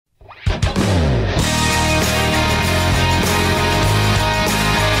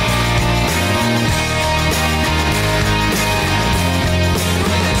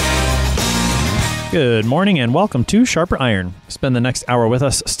Good morning and welcome to Sharper Iron. Spend the next hour with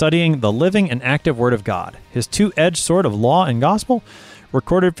us studying the living and active Word of God, His two-edged sword of law and gospel,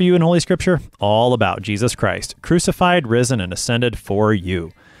 recorded for you in Holy Scripture, all about Jesus Christ, crucified, risen, and ascended for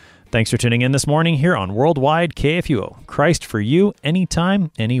you. Thanks for tuning in this morning here on Worldwide KFUO, Christ for you, anytime,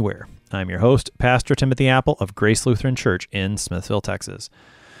 anywhere. I'm your host, Pastor Timothy Appel of Grace Lutheran Church in Smithville, Texas.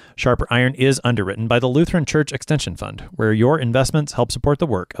 Sharper Iron is underwritten by the Lutheran Church Extension Fund, where your investments help support the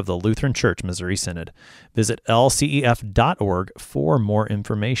work of the Lutheran Church Missouri Synod. Visit lcef.org for more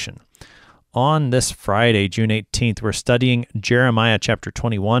information. On this Friday, June 18th, we're studying Jeremiah chapter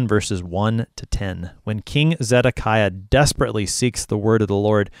 21, verses 1 to 10. When King Zedekiah desperately seeks the word of the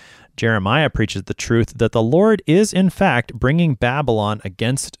Lord, Jeremiah preaches the truth that the Lord is, in fact, bringing Babylon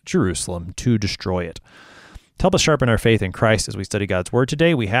against Jerusalem to destroy it. To help us sharpen our faith in Christ as we study God's Word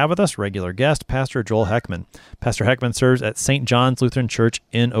today, we have with us regular guest, Pastor Joel Heckmann. Pastor Heckmann serves at St. John's Lutheran Church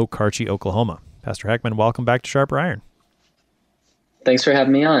in Okarche, Oklahoma. Pastor Heckmann, welcome back to Sharper Iron. Thanks for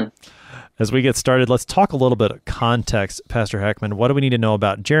having me on. As we get started, let's talk a little bit of context, Pastor Heckmann. What do we need to know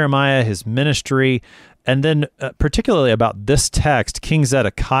about Jeremiah, his ministry, and then particularly about this text? King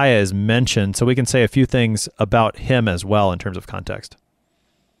Zedekiah is mentioned, so we can say a few things about him as well in terms of context.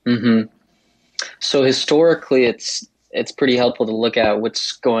 So historically, it's pretty helpful to look at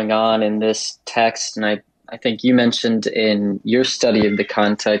what's going on in this text. And I think you mentioned in your study of the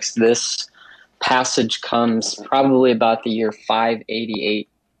context, this passage comes probably about the year 588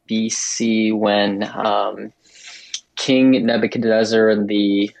 BC when King Nebuchadnezzar and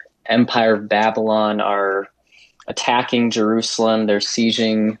the Empire of Babylon are attacking Jerusalem. They're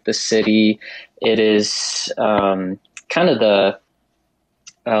sieging the city. It is kind of the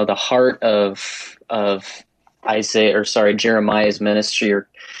heart of Jeremiah's ministry, or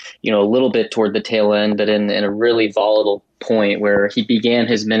a little bit toward the tail end, but in a really volatile point where he began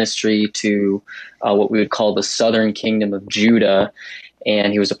his ministry to what we would call the southern kingdom of Judah,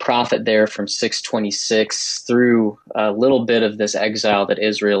 and he was a prophet there from 626 through a little bit of this exile that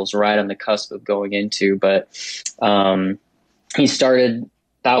Israel's right on the cusp of going into. But he started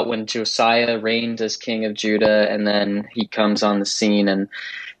about when Josiah reigned as king of Judah, and then he comes on the scene, and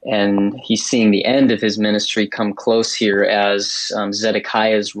he's seeing the end of his ministry come close here as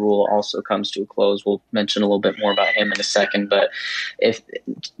Zedekiah's rule also comes to a close. We'll mention a little bit more about him in a second, but if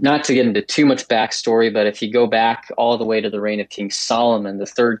not to get into too much backstory, but if you go back all the way to the reign of King Solomon, the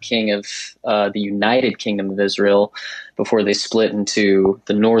third king of the United Kingdom of Israel, before they split into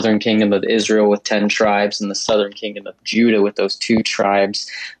the northern kingdom of Israel with 10 tribes and the southern kingdom of Judah with those 2 tribes,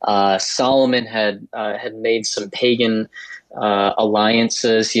 Solomon had made some pagan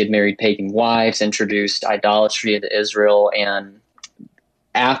alliances. He had married pagan wives, introduced idolatry into Israel, and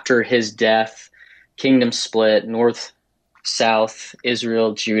after his death, kingdom split, north, south,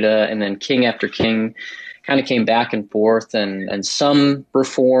 Israel, Judah, and then king after king kind of came back and forth, and some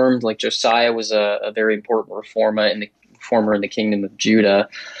reformed, like Josiah was a very important reformer in the kingdom of Judah,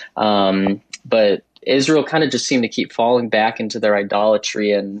 but Israel kind of just seemed to keep falling back into their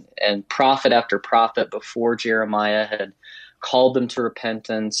idolatry, and prophet after prophet before Jeremiah had called them to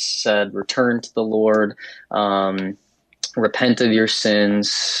repentance, said, return to the Lord, repent of your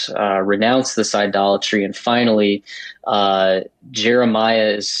sins, renounce this idolatry. And finally,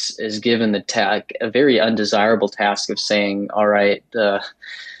 Jeremiah is given a very undesirable task of saying, all right,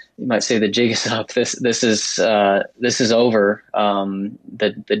 you might say the jig is up. This is over.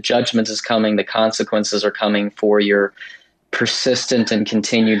 The judgment is coming. The consequences are coming for your persistent and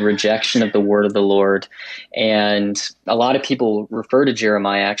continued rejection of the word of the Lord. And a lot of people refer to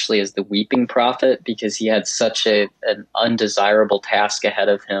Jeremiah actually as the weeping prophet because he had such an undesirable task ahead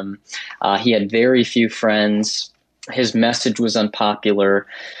of him. He had very few friends. His message was unpopular.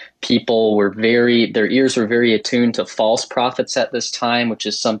 People were their ears were very attuned to false prophets at this time, which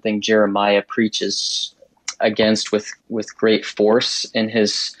is something Jeremiah preaches against with great force in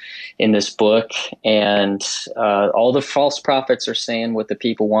this book. And all the false prophets are saying what the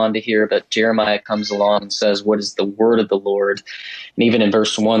people wanted to hear, but Jeremiah comes along and says, what is the word of the Lord? And even in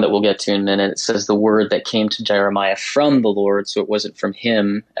verse 1 that we'll get to in a minute, it says the word that came to Jeremiah from the Lord. So it wasn't from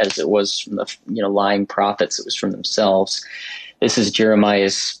him as it was from the lying prophets. It was from themselves. This is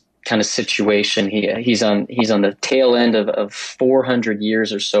Jeremiah's kind of situation. He's on the tail end of 400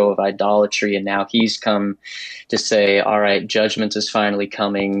 years or so of idolatry, and now he's come to say, all right, judgment is finally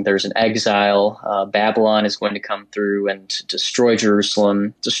coming. There's an exile. Babylon is going to come through and destroy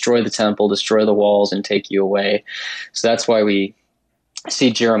Jerusalem, destroy the temple, destroy the walls, and take you away. So that's why we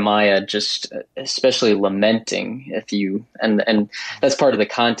see Jeremiah just especially lamenting, and that's part of the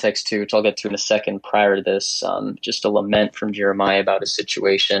context too, which I'll get to in a second. Prior to this, just a lament from Jeremiah about his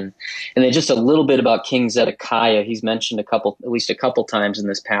situation, and then just a little bit about King Zedekiah. He's mentioned at least a couple times in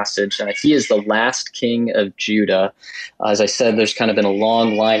this passage. He is the last king of Judah. As I said, there's kind of been a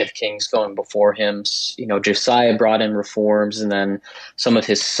long line of kings going before him. Josiah brought in reforms, and then some of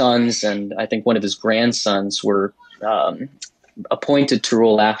his sons, and I think one of his grandsons were appointed to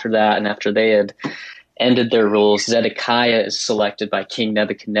rule after that. And after they had ended their rules, Zedekiah is selected by King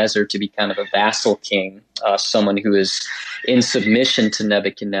Nebuchadnezzar to be kind of a vassal king, someone who is in submission to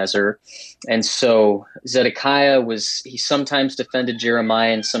Nebuchadnezzar. And so Zedekiah he sometimes defended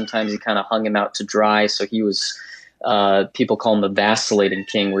Jeremiah, and sometimes he kind of hung him out to dry. So he was, people call him the vacillating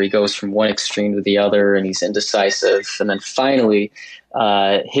king, where he goes from one extreme to the other, and he's indecisive. And then finally,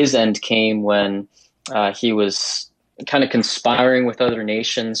 his end came when he was kind of conspiring with other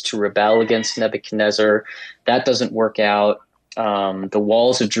nations to rebel against Nebuchadnezzar. That doesn't work out. The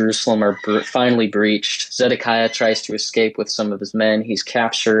walls of Jerusalem are finally breached. Zedekiah tries to escape with some of his men. He's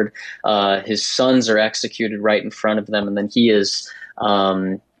captured. His sons are executed right in front of them, and then he is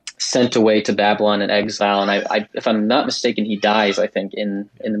sent away to Babylon in exile. And if I'm not mistaken, he dies, I think, in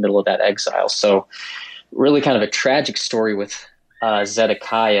the middle of that exile. So really kind of a tragic story with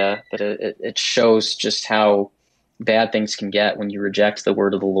Zedekiah, but it shows just how bad things can get when you reject the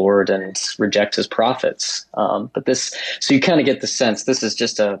word of the Lord and reject his prophets. So you kind of get the sense this is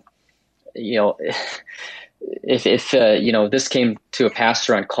just if this came to a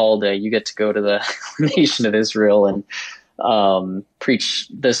pastor on call day, you get to go to the nation of Israel and preach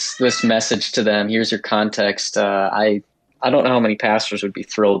this message to them. Here's your context. I don't know how many pastors would be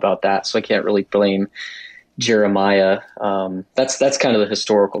thrilled about that, so I can't really blame Jeremiah. That's kind of the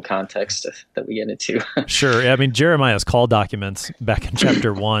historical context that we get into. Sure. I mean, Jeremiah's call documents back in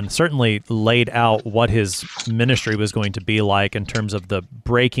chapter 1 certainly laid out what his ministry was going to be like in terms of the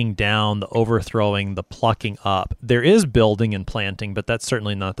breaking down, the overthrowing, the plucking up. There is building and planting, but that's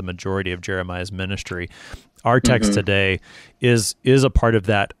certainly not the majority of Jeremiah's ministry. Our text today is a part of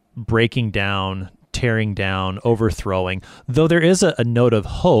that breaking down, tearing down, overthrowing, though there is a note of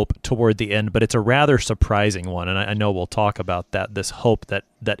hope toward the end, but it's a rather surprising one. And I know we'll talk about that, this hope that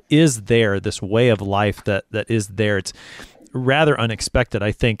is there, this way of life that is there. It's rather unexpected,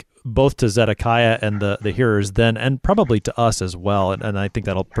 I think, both to Zedekiah and the hearers then, and probably to us as well. And I think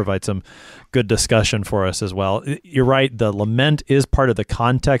that'll provide some good discussion for us as well. You're right, the lament is part of the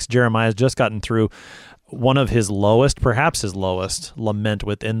context. Jeremiah's just gotten through one of his lowest, perhaps his lowest lament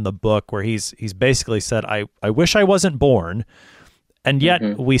within the book, where he's basically said, I wish I wasn't born. And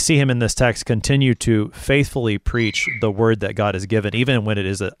yet we see him in this text continue to faithfully preach the word that God has given, even when it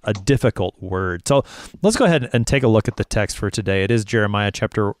is a difficult word. So let's go ahead and take a look at the text for today. It is Jeremiah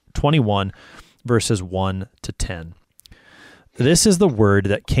chapter 21, verses 1 to 10. This is the word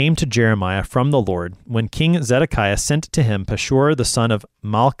that came to Jeremiah from the Lord when King Zedekiah sent to him Pashur the son of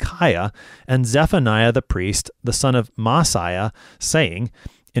Malchiah and Zephaniah the priest, the son of Maaseiah, saying,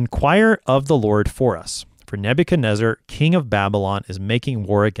 Inquire of the Lord for us, for Nebuchadnezzar, king of Babylon, is making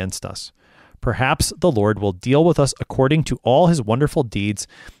war against us. Perhaps the Lord will deal with us according to all his wonderful deeds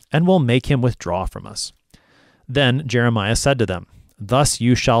and will make him withdraw from us. Then Jeremiah said to them, Thus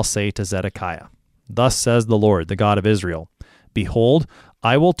you shall say to Zedekiah, Thus says the Lord, the God of Israel, Behold,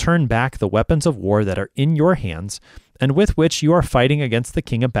 I will turn back the weapons of war that are in your hands, and with which you are fighting against the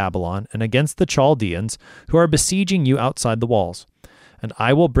king of Babylon and against the Chaldeans who are besieging you outside the walls. And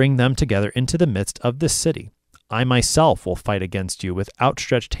I will bring them together into the midst of this city. I myself will fight against you with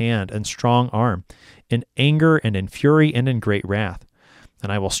outstretched hand and strong arm, in anger and in fury and in great wrath. And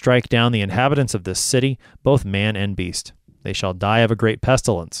I will strike down the inhabitants of this city, both man and beast. They shall die of a great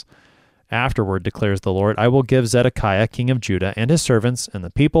pestilence. Afterward, declares the Lord, I will give Zedekiah, king of Judah, and his servants, and the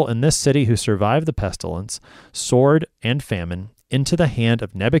people in this city who survive the pestilence, sword, and famine, into the hand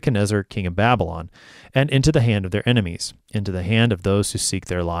of Nebuchadnezzar, king of Babylon, and into the hand of their enemies, into the hand of those who seek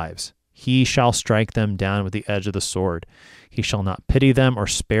their lives. He shall strike them down with the edge of the sword. He shall not pity them or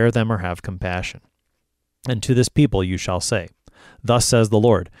spare them or have compassion. And to this people you shall say, Thus says the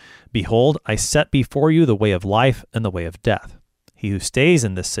Lord, Behold, I set before you the way of life and the way of death. He who stays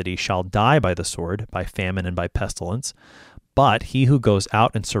in this city shall die by the sword, by famine, and by pestilence. But he who goes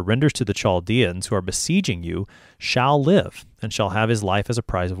out and surrenders to the Chaldeans who are besieging you shall live, and shall have his life as a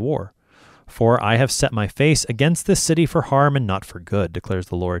prize of war. For I have set my face against this city for harm and not for good, declares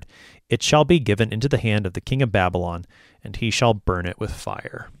the Lord. It shall be given into the hand of the king of Babylon, and he shall burn it with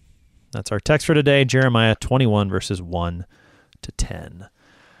fire. That's our text for today, Jeremiah 21, verses 1 to 10.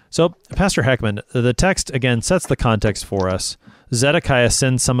 So, Pastor Heckmann, the text, again, sets the context for us. Zedekiah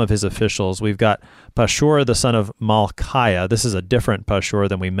sends some of his officials. We've got Pashur, the son of Malchiah. This is a different Pashur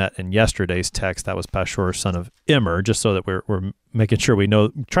than we met in yesterday's text. That was Pashur, son of Immer, just so that we're making sure we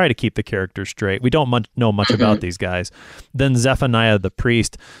try to keep the characters straight. We don't know much about these guys. Then Zephaniah, the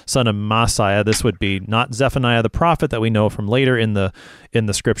priest, son of Maaseiah. This would be not Zephaniah the prophet that we know from later in the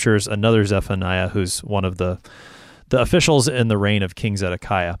scriptures, another Zephaniah who's one of the officials in the reign of King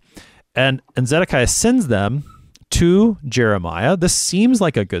Zedekiah. And Zedekiah sends them to Jeremiah. This seems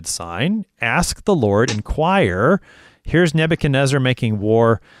like a good sign. Ask the Lord, inquire. Here's Nebuchadnezzar making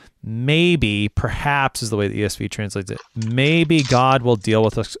war. Maybe, perhaps is the way the ESV translates it. Maybe God will deal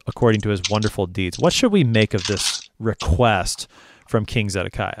with us according to his wonderful deeds. What should we make of this request from King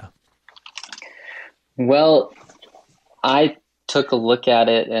Zedekiah? Well, I took a look at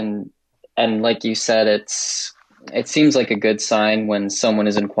it, and like you said, it seems like a good sign when someone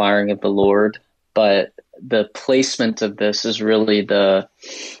is inquiring of the Lord, but the placement of this is really the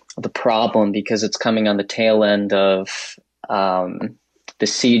problem, because it's coming on the tail end of the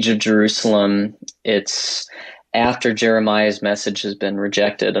siege of Jerusalem. It's after Jeremiah's message has been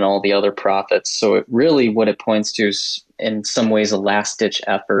rejected and all the other prophets. So what it points to is in some ways a last-ditch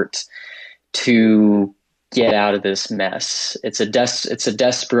effort to get out of this mess. It's a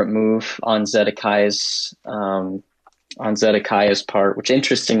desperate move on Zedekiah's part, which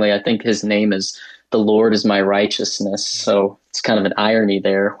interestingly, I think his name is "The Lord is my righteousness." So it's kind of an irony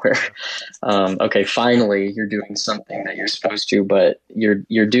there where, okay, finally you're doing something that you're supposed to, but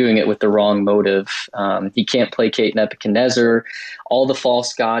you're doing it with the wrong motive. He can't placate Nebuchadnezzar. All the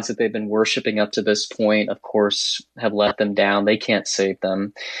false gods that they've been worshiping up to this point, of course, have let them down. They can't save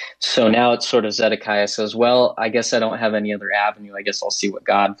them. So now it's sort of Zedekiah says, well, I guess I don't have any other avenue. I guess I'll see what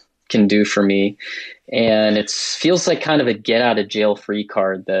God can do for me. And it feels like kind of a get out of jail free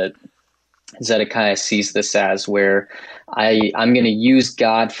card that Zedekiah sees this as, where I'm going to use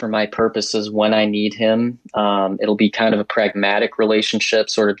God for my purposes when I need him. It'll be kind of a pragmatic relationship,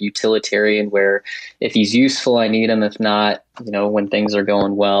 sort of utilitarian, where if he's useful, I need him. If not, when things are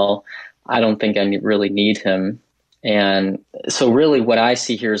going well, I don't think I really need him. And so really what I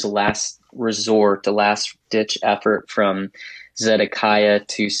see here is a last resort, a last ditch effort from Zedekiah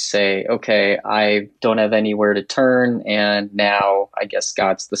to say, okay, I don't have anywhere to turn, and now I guess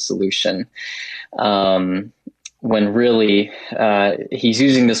God's the solution. When really he's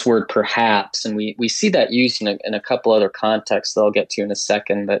using this word perhaps, and we see that used in a couple other contexts that I'll get to in a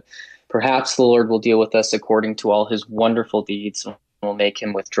second, but perhaps the Lord will deal with us according to all his wonderful deeds and will make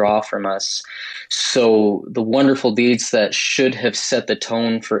him withdraw from us. So the wonderful deeds that should have set the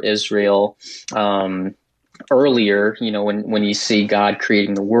tone for Israel earlier, when you see God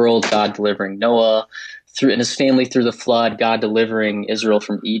creating the world, God delivering Noah and his family through the flood, God delivering Israel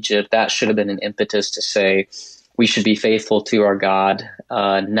from Egypt, that should have been an impetus to say we should be faithful to our God,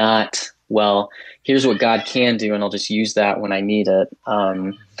 not, well, here's what God can do, and I'll just use that when I need it.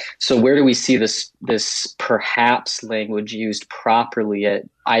 So where do we see this perhaps language used properly?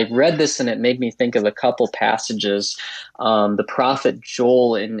 I read this and it made me think of a couple passages. The prophet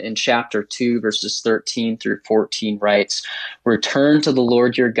Joel in chapter 2, verses 13 through 14 writes, "Return to the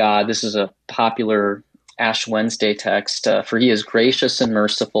Lord your God." This is a popular Ash Wednesday text. "For he is gracious and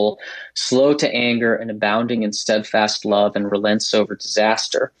merciful, slow to anger and abounding in steadfast love, and relents over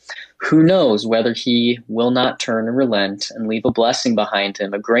disaster. Who knows whether he will not turn and relent and leave a blessing behind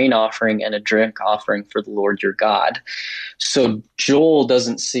him, a grain offering and a drink offering for the Lord your God." So Joel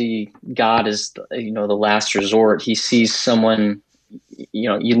doesn't see God as the last resort. He sees someone,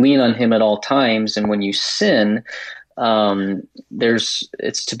 you lean on him at all times, and when you sin,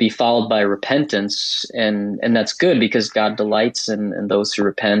 it's to be followed by repentance, and that's good because God delights in those who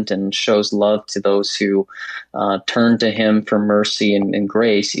repent and shows love to those who turn to him for mercy and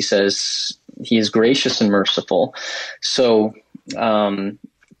grace. He says he is gracious and merciful. So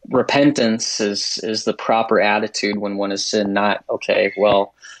repentance is the proper attitude when one has sinned, not, okay,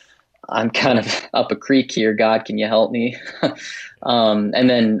 well, I'm kind of up a creek here. God, can you help me? And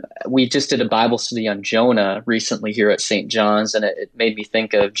then we just did a Bible study on Jonah recently here at St. John's, and it made me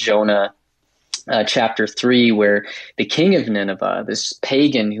think of Jonah chapter 3, where the king of Nineveh, this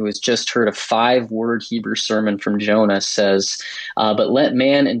pagan who has just heard a 5-word Hebrew sermon from Jonah, says, "But let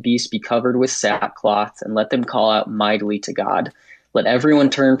man and beast be covered with sackcloth, and let them call out mightily to God. Let everyone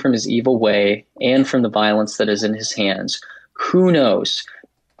turn from his evil way and from the violence that is in his hands. Who knows?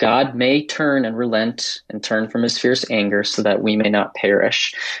 God may turn and relent and turn from his fierce anger so that we may not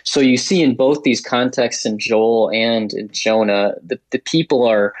perish." So you see in both these contexts, in Joel and in Jonah, the people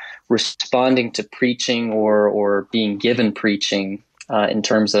are responding to preaching or being given preaching in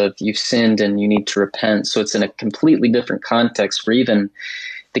terms of you've sinned and you need to repent. So it's in a completely different context where even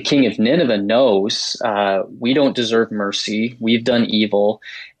the king of Nineveh knows we don't deserve mercy. We've done evil,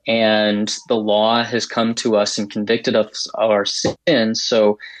 and the law has come to us and convicted us of our sins.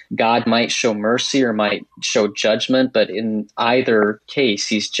 So God might show mercy or might show judgment, but in either case,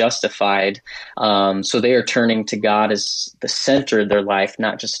 he's justified. So they are turning to God as the center of their life,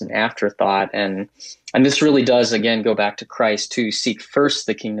 not just an afterthought. And this really does, again, go back to Christ too. Seek first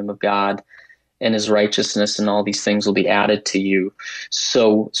the kingdom of God and his righteousness, and all these things will be added to you.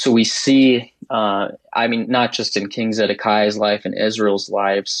 So we see, not just in King Zedekiah's life and Israel's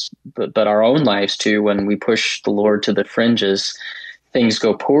lives, but our own lives too. When we push the Lord to the fringes, things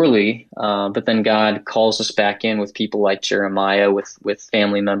go poorly. But then God calls us back in with people like Jeremiah, with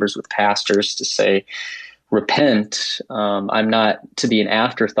family members, with pastors to say, repent. I'm not to be an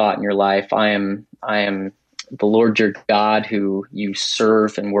afterthought in your life. I am the Lord your God who you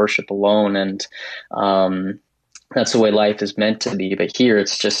serve and worship alone. And that's the way life is meant to be. But here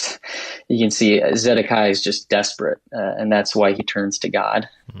it's just, you can see Zedekiah is just desperate. And that's why he turns to God.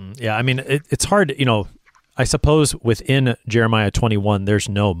 Yeah. I mean, it's hard, I suppose within Jeremiah 21, there's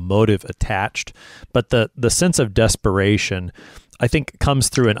no motive attached, but the sense of desperation, I think, comes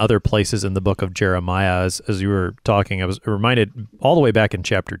through in other places in the book of Jeremiah. As you were talking, I was reminded all the way back in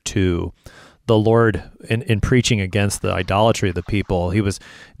chapter 2, the Lord, in preaching against the idolatry of the people, he was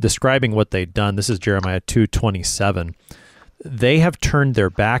describing what they'd done. This is Jeremiah 2:27. They have turned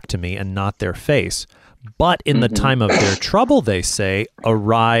their back to me and not their face. But in the time of their trouble, they say,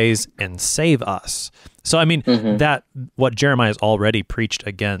 arise and save us. So, I mean, that what Jeremiah has already preached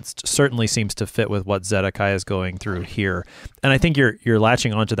against certainly seems to fit with what Zedekiah is going through here. And I think you're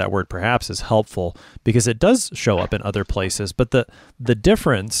latching onto that word perhaps is helpful because it does show up in other places. But the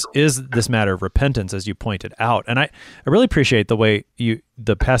difference is this matter of repentance, as you pointed out. And I really appreciate the way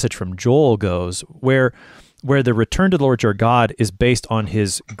the passage from Joel goes, where the return to the Lord your God is based on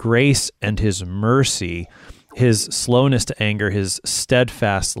his grace and his mercy, his slowness to anger, his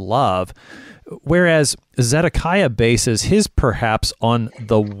steadfast love, whereas Zedekiah bases his perhaps on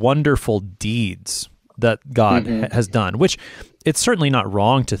the wonderful deeds that God has done, which it's certainly not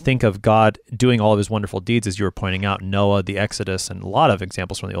wrong to think of God doing all of his wonderful deeds, as you were pointing out. Noah, the Exodus, and a lot of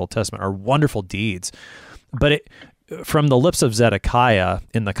examples from the Old Testament are wonderful deeds. But from the lips of Zedekiah,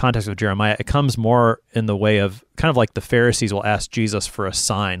 in the context of Jeremiah, it comes more in the way of kind of like the Pharisees will ask Jesus for a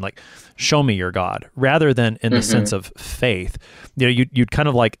sign, like, show me your God, rather than in the sense of faith. You'd kind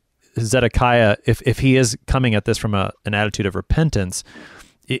of like Zedekiah, if he is coming at this from an attitude of repentance,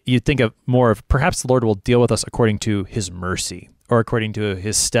 you'd think of more of perhaps the Lord will deal with us according to his mercy or according to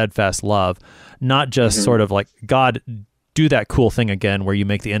his steadfast love, not just sort of like, God, do that cool thing again where you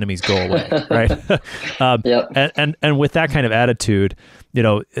make the enemies go away, right? Yep. And with that kind of attitude,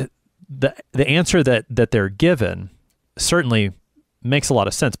 the answer that they're given certainly makes a lot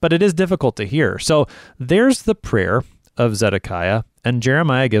of sense, but it is difficult to hear. So there's the prayer of Zedekiah, and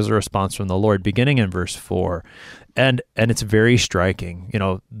Jeremiah gives a response from the Lord beginning in verse 4. And it's very striking.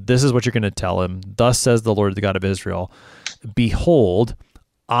 This is what you're going to tell him. Thus says the Lord, the God of Israel, behold,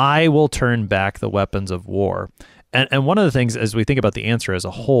 I will turn back the weapons of war. And one of the things, as we think about the answer as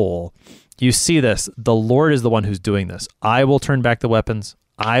a whole, you see this, the Lord is the one who's doing this. I will turn back the weapons.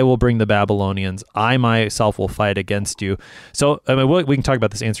 I will bring the Babylonians. I myself will fight against you. So we can talk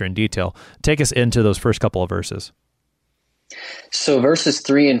about this answer in detail. Take us into those first couple of verses. So verses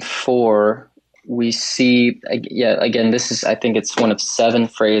 3 and 4, we see, again, I think it's one of 7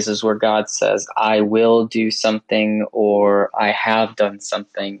 phrases where God says, I will do something, or I have done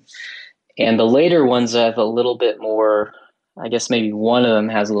something. And the later ones have a little bit more, I guess maybe one of them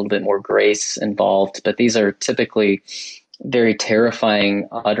has a little bit more grace involved, but these are typically very terrifying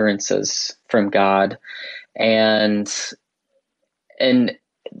utterances from God. And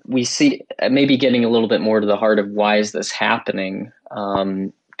we see maybe getting a little bit more to the heart of why is this happening?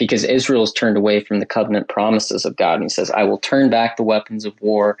 Because Israel's turned away from the covenant promises of God. And he says, I will turn back the weapons of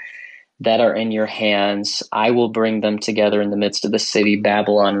war that are in your hands. I will bring them together in the midst of the city,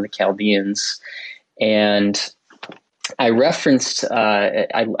 Babylon and the Chaldeans. And I referenced,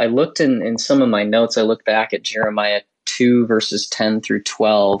 I looked in some of my notes, I looked back at Jeremiah 2, verses 10 through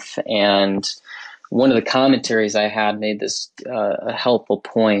 12, and one of the commentaries I had made this a helpful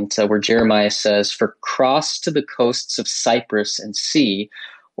point where Jeremiah says, for cross to the coasts of Cyprus and see,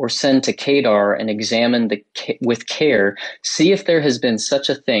 or send to Kedar and examine with care, see if there has been such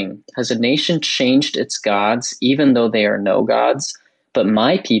a thing. Has a nation changed its gods, even though they are no gods? But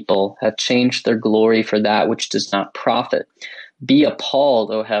my people have changed their glory for that which does not profit. Be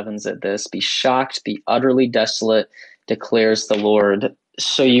appalled, O heavens, at this. Be shocked, be utterly desolate. declares the Lord.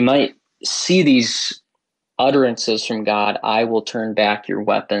 So you might see these utterances from God. I will turn back your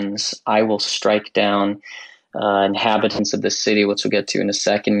weapons. I will strike down inhabitants of the city, which we'll get to in a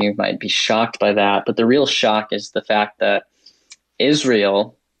second. You might be shocked by that. But the real shock is the fact that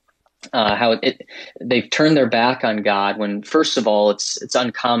Israel, they've turned their back on God when, first of all, it's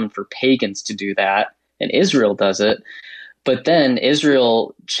uncommon for pagans to do that, and Israel does it. But then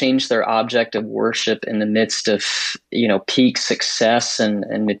Israel changed their object of worship in the midst of, peak success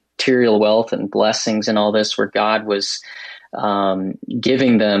and material wealth and blessings and all this, where God was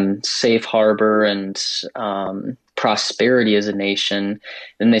giving them safe harbor and prosperity as a nation.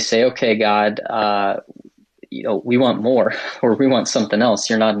 Then they say, okay, God, we want more, or we want something else.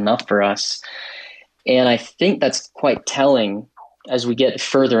 You're not enough for us. And I think that's quite telling as we get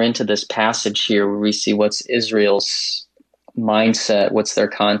further into this passage here, where we see what's Israel's mindset, what's their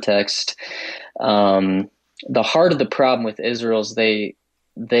context. The heart of the problem with Israel is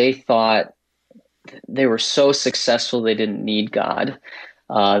they thought they were so successful they didn't need God.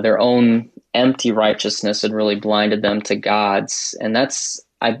 Their own empty righteousness had really blinded them to God's. And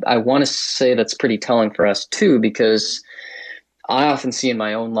I want to say that's pretty telling for us too, because I often see in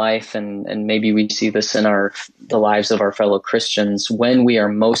my own life, and maybe we see this in the lives of our fellow Christians, when we are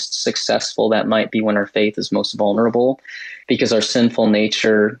most successful, that might be when our faith is most vulnerable, because our sinful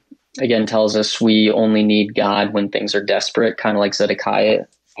nature, again, tells us we only need God when things are desperate, kind of like Zedekiah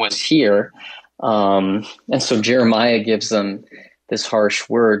was here. And so Jeremiah gives them this harsh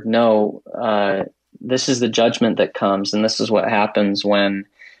word. No, this is the judgment that comes, and this is what happens when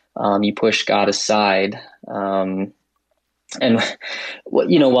you push God aside. And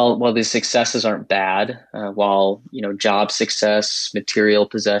while these successes aren't bad, while job success, material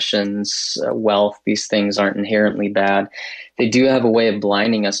possessions, wealth, these things aren't inherently bad, they do have a way of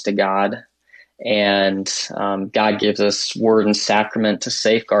blinding us to God. And God gives us word and sacrament to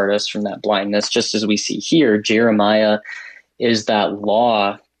safeguard us from that blindness. Just as we see here, Jeremiah is that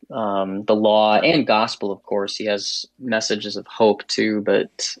law, the law and gospel, of course. He has messages of hope too,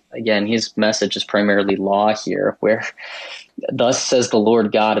 but again, his message is primarily law here, where thus says the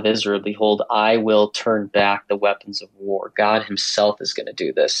Lord God of Israel, behold, I will turn back the weapons of war. God himself is going to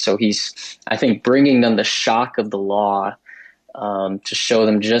do this. So he's, I think, bringing them the shock of the law to show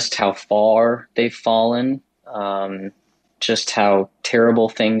them just how far they've fallen, just how terrible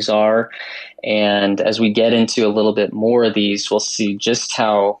things are. And as we get into a little bit more of these, we'll see just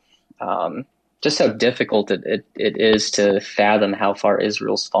how difficult it is to fathom how far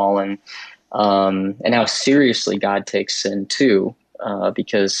Israel's fallen, and how seriously God takes sin too,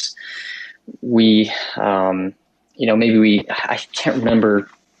 because I can't remember.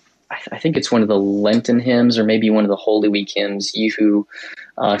 I think it's one of the Lenten hymns, or maybe one of the Holy Week hymns. You who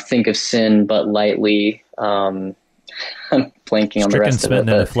think of sin but lightly. I'm blanking on the rest of it. Stricken, smitten,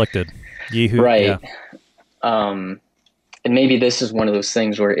 and afflicted. Ye who, right. Yeah. And maybe this is one of those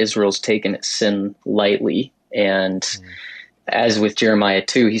things where Israel's taken its sin lightly. And as with Jeremiah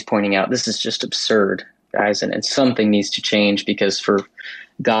 2, he's pointing out this is just absurd, guys, and something needs to change, because for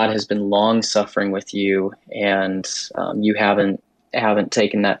God has been long suffering with you, and you haven't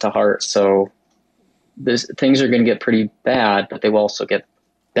taken that to heart. So things are going to get pretty bad, but they will also get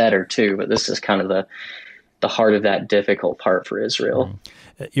better too. But this is kind of the heart of that difficult part for Israel.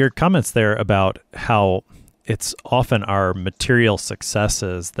 Your comments there about how it's often our material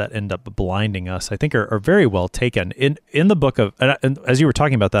successes that end up blinding us, I think are very well taken. In the book of, and as you were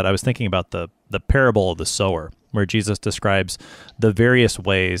talking about that, I was thinking about the parable of the sower, where Jesus describes the various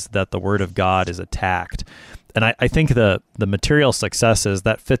ways that the word of God is attacked. And I think the material successes,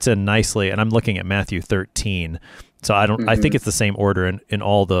 that fits in nicely, and I'm looking at Matthew 13. So I think it's the same order in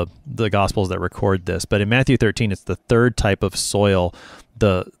all the Gospels that record this. But in Matthew 13, it's the third type of soil,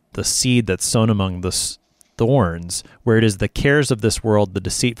 the seed that's sown among the thorns, where it is the cares of this world, the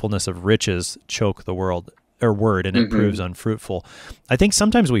deceitfulness of riches choke the word, and it proves unfruitful. I think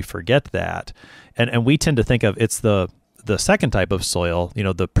sometimes we forget that, and we tend to think of it's the second type of soil,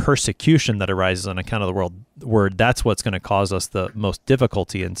 the persecution that arises on account of the word. That's what's going to cause us the most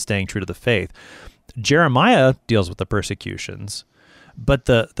difficulty in staying true to the faith. Jeremiah deals with the persecutions, but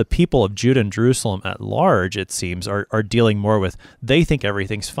the people of Judah and Jerusalem at large, it seems, are dealing more with, they think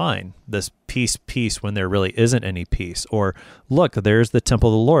everything's fine. This peace, when there really isn't any peace. Or, look, there's the temple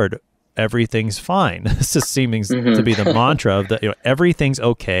of the Lord. Everything's fine. This is seeming to be the mantra of that, everything's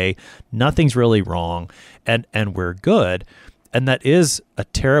okay, nothing's really wrong, and we're good. And that is a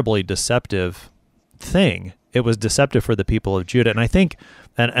terribly deceptive thing. It was deceptive for the people of Judah. And I think,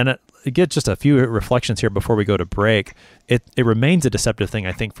 and get just a few reflections here before we go to break, it remains a deceptive thing,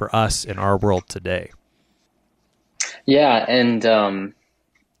 I think, for us in our world today. Yeah, and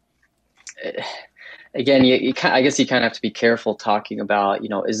again, I guess you kind of have to be careful talking about,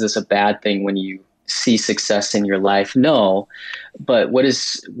 is this a bad thing when you see success in your life? No, but what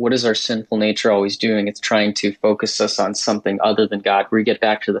is our sinful nature always doing? It's trying to focus us on something other than God. We get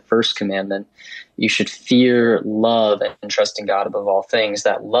back to the first commandment. You should fear, love, and trust in God above all things.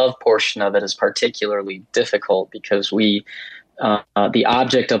 That love portion of it is particularly difficult because the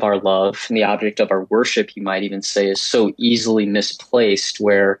object of our love and the object of our worship, you might even say, is so easily misplaced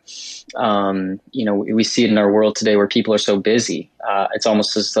where, we see it in our world today where people are so busy. It's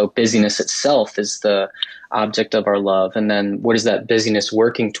almost as though busyness itself is the object of our love. And then what is that busyness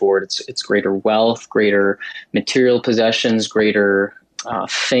working toward? It's greater wealth, greater material possessions, greater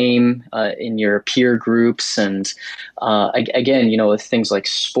fame in your peer groups, and again, with things like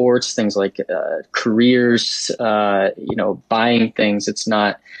sports, things like careers, buying things. It's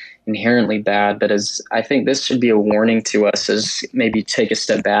not inherently bad, but as I think this should be a warning to us, as maybe take a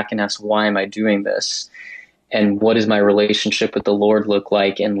step back and ask, why am I doing this, and what does my relationship with the Lord look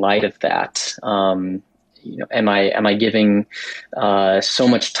like in light of that? Am I giving so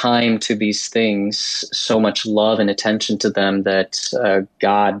much time to these things, so much love and attention to them that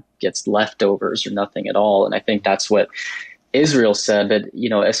God gets leftovers or nothing at all? And I think that's what Israel said. But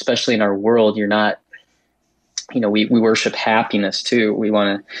especially in our world, you're not. We worship happiness too. We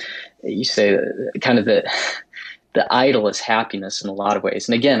want to. You say kind of the idol is happiness in a lot of ways.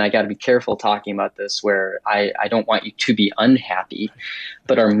 And again, I got to be careful talking about this where I don't want you to be unhappy,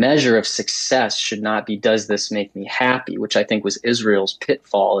 but our measure of success should not be, does this make me happy? Which I think was Israel's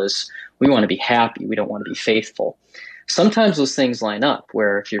pitfall, is we want to be happy. We don't want to be faithful. Sometimes those things line up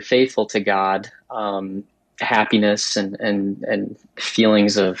where if you're faithful to God, happiness and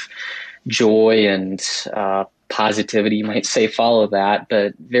feelings of joy and positivity, you might say, follow that.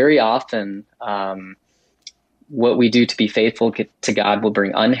 But very often, what we do to be faithful to God will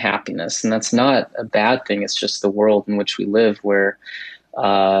bring unhappiness. And that's not a bad thing. It's just the world in which we live, where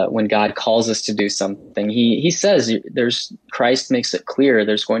when God calls us to do something, he says Christ makes it clear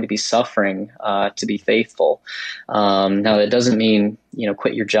there's going to be suffering to be faithful. Now, that doesn't mean,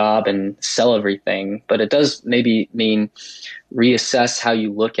 quit your job and sell everything, but it does maybe mean reassess how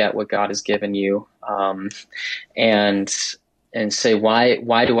you look at what God has given you, and say,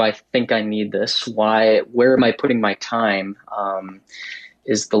 why do I think I need this? Where am I putting my time?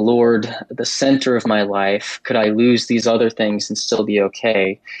 Is the Lord the center of my life? Could I lose these other things and still be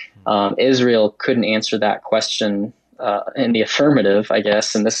okay? Israel couldn't answer that question in the affirmative, I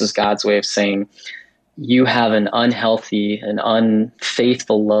guess. And this is God's way of saying, you have an unhealthy and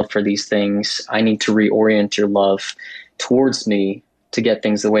unfaithful love for these things. I need to reorient your love towards me to get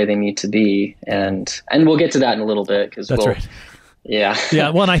things the way they need to be, and we'll get to that in a little bit because that's right. Yeah,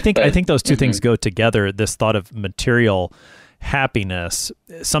 yeah. Well, and I think those two things go together. This thought of material happiness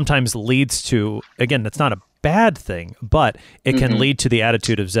sometimes leads to, again, that's not a bad thing, but it can lead to the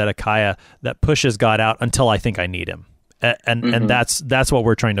attitude of Zedekiah that pushes God out until I think I need him. And that's what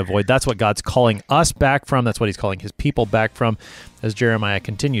we're trying to avoid. That's what God's calling us back from. That's what he's calling his people back from, as Jeremiah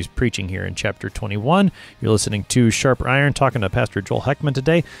continues preaching here in chapter 21. You're listening to Sharper Iron, talking to Pastor Joel Heckmann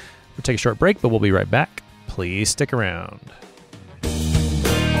today. We'll take a short break, but we'll be right back. Please stick around.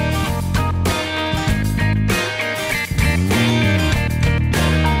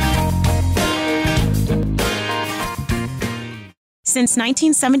 Since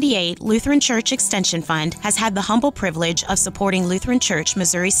 1978, Lutheran Church Extension Fund has had the humble privilege of supporting Lutheran Church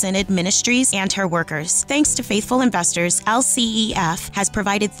Missouri Synod ministries and her workers. Thanks to faithful investors, LCEF has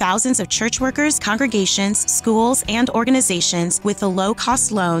provided thousands of church workers, congregations, schools, and organizations with the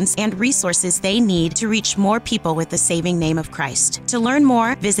low-cost loans and resources they need to reach more people with the saving name of Christ. To learn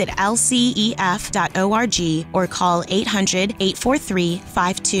more, visit lcef.org or call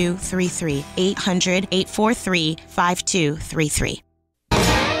 800-843-5233, 800-843-5233.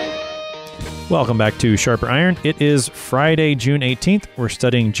 Welcome back to Sharper Iron. It is Friday, June 18th. We're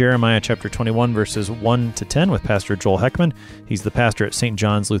studying Jeremiah chapter 21, verses 1 to 10 with Pastor Joel Heckmann. He's the pastor at St.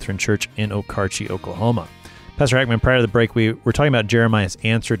 John's Lutheran Church in Okarche, Oklahoma. Pastor Heckmann, prior to the break, we were talking about Jeremiah's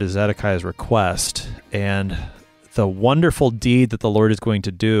answer to Zedekiah's request, and the wonderful deed that the Lord is going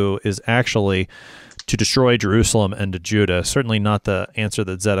to do is actually to destroy Jerusalem and to Judah. Certainly not the answer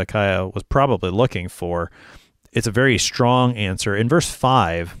that Zedekiah was probably looking for. It's a very strong answer. In verse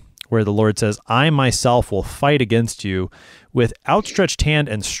 5, where the Lord says, I myself will fight against you with outstretched hand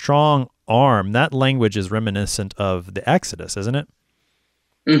and strong arm. That language is reminiscent of the Exodus, isn't it?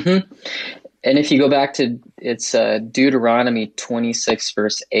 Mm-hmm. And if you go back to, it's Deuteronomy 26,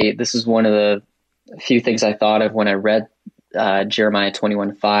 verse 8, this is one of the few things I thought of when I read Jeremiah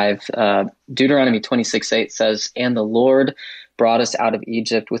 21:5. Deuteronomy 26:8 says, "And the Lord brought us out of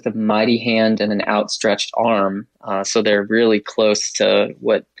Egypt with a mighty hand and an outstretched arm." So they're really close to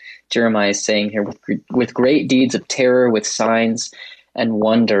what Jeremiah is saying here, with great deeds of terror, with signs and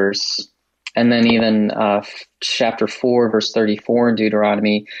wonders. And then even chapter 4, verse 34 in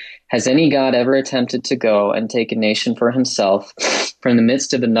Deuteronomy, "Has any God ever attempted to go and take a nation for himself from the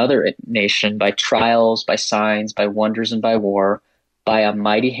midst of another nation by trials, by signs, by wonders, and by war, by a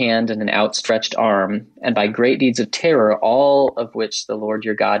mighty hand and an outstretched arm, and by great deeds of terror, all of which the Lord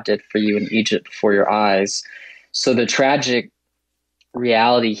your God did for you in Egypt before your eyes?" So the tragic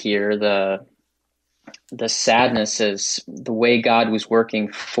reality here, the sadness, is the way God was working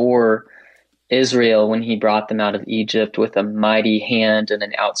for Israel when he brought them out of Egypt with a mighty hand and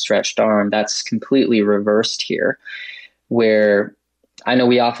an outstretched arm. That's completely reversed here, where I know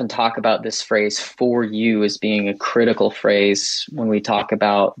we often talk about this phrase "for you" as being a critical phrase when we talk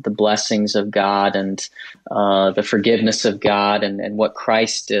about the blessings of God and the forgiveness of God and what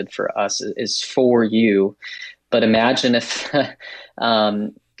Christ did for us is for you. But imagine if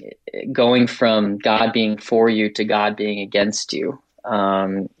going from God being for you to God being against you.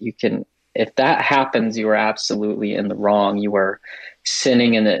 If that happens, you are absolutely in the wrong. You are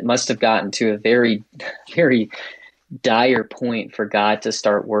sinning, and it must have gotten to a very, very dire point for God to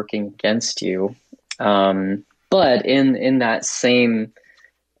start working against you. But in that same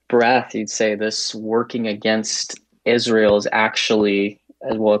breath, you'd say this working against Israel is actually,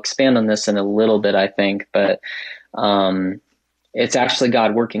 we'll expand on this in a little bit, I think, but it's actually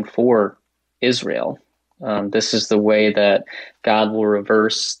God working for Israel. This is the way that God will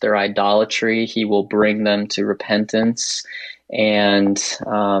reverse their idolatry. He will bring them to repentance, and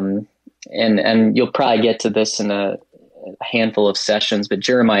you'll probably get to this in a handful of sessions. But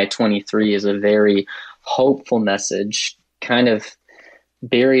Jeremiah 23 is a very hopeful message, kind of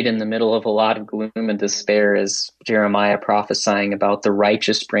buried in the middle of a lot of gloom and despair, is Jeremiah prophesying about the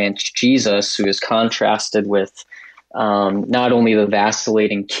righteous branch, Jesus, who is contrasted with not only the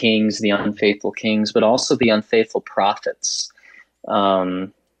vacillating kings, the unfaithful kings, but also the unfaithful prophets,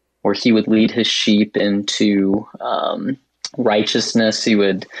 where he would lead his sheep into righteousness. He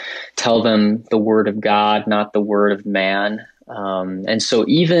would tell them the word of God, not the word of man. And so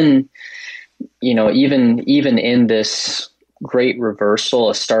even in this great reversal,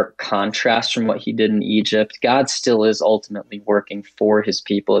 a stark contrast from what he did in Egypt, God still is ultimately working for his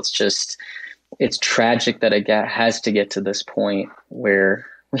people. It's tragic that it has to get to this point where,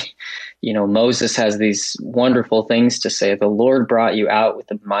 Moses has these wonderful things to say. The Lord brought you out with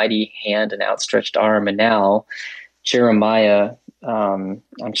a mighty hand and outstretched arm. And now Jeremiah, I'm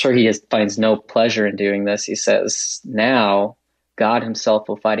sure he finds no pleasure in doing this. He says, now God himself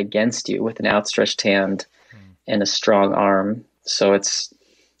will fight against you with an outstretched hand and a strong arm. So it's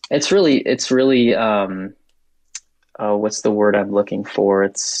really what's the word I'm looking for?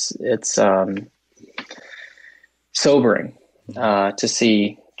 It's sobering to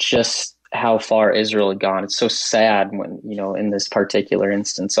see just how far Israel had gone. It's so sad when, in this particular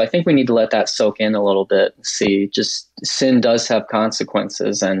instance. So I think we need to let that soak in a little bit. See, just sin does have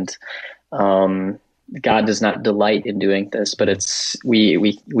consequences, and God does not delight in doing this. But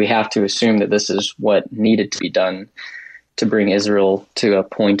we have to assume that this is what needed to be done to bring Israel to a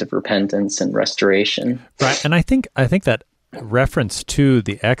point of repentance and restoration. Right, and I think that reference to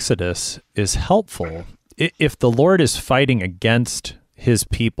the Exodus is helpful. If the Lord is fighting against his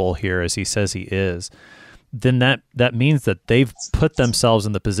people here, as he says he is, then that means that they've put themselves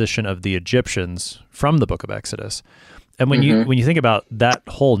in the position of the Egyptians from the book of Exodus. And when you think about that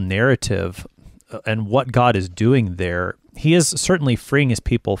whole narrative and what God is doing there, he is certainly freeing his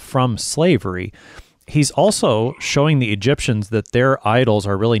people from slavery. He's also showing the Egyptians that their idols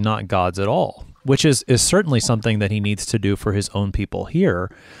are really not gods at all, which is certainly something that he needs to do for his own people here.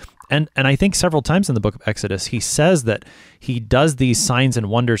 And I think several times in the book of Exodus, he says that he does these signs and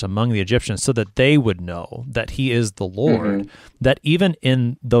wonders among the Egyptians so that they would know that he is the Lord, that even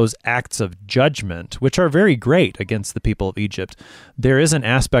in those acts of judgment, which are very great against the people of Egypt, there is an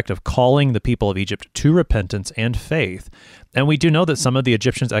aspect of calling the people of Egypt to repentance and faith. And we do know that some of the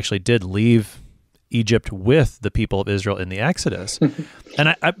Egyptians actually did leave Egypt with the people of Israel in the Exodus.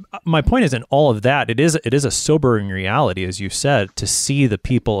 And my point is, in all of that, it is a sobering reality, as you said, to see the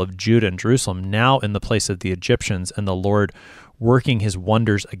people of Judah and Jerusalem now in the place of the Egyptians, and the Lord working his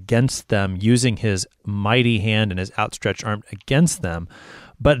wonders against them, using his mighty hand and his outstretched arm against them.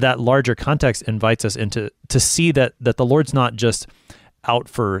 But that larger context invites us to see that the Lord's not just out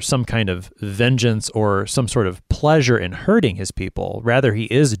for some kind of vengeance or some sort of pleasure in hurting his people. Rather, he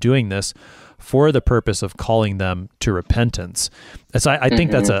is doing this for the purpose of calling them to repentance. And so I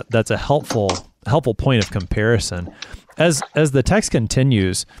think that's a helpful point of comparison. As the text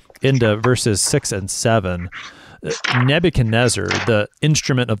continues into verses 6 and 7, Nebuchadnezzar, the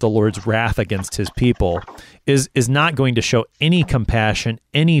instrument of the Lord's wrath against his people, is not going to show any compassion,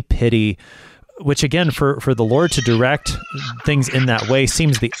 any pity, which again, for the Lord to direct things in that way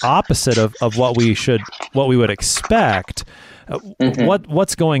seems the opposite of what we would expect.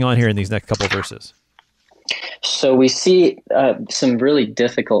 What's going on here in these next couple of verses? So we see some really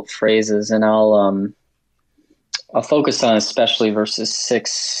difficult phrases, and I'll focus on especially verses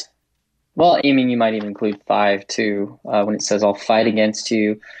 6. Well, I mean, you might even include 5 too, when it says, "I'll fight against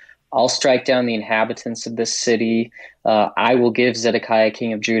you. I'll strike down the inhabitants of this city. I will give Zedekiah,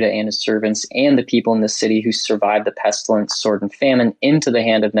 king of Judah, and his servants, and the people in the city who survived the pestilence, sword, and famine into the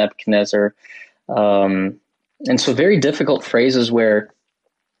hand of Nebuchadnezzar." And so very difficult phrases where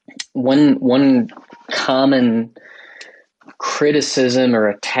one common criticism or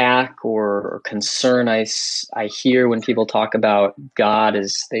attack or concern I hear when people talk about God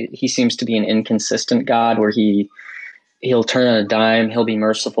is he seems to be an inconsistent God, where he'll turn on a dime. He'll be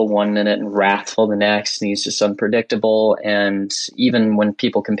merciful one minute and wrathful the next, and he's just unpredictable. And even when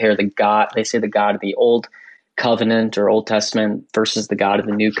people compare they say the God of the Old Covenant or Old Testament versus the God of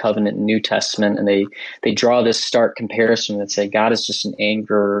the New Covenant and New Testament, and they draw this stark comparison that say God is just an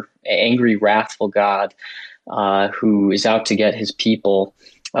angry, wrathful God who is out to get his people.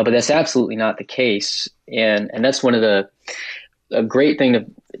 But that's absolutely not the case. And that's one of a great thing to,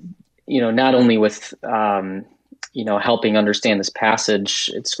 not only with, helping understand this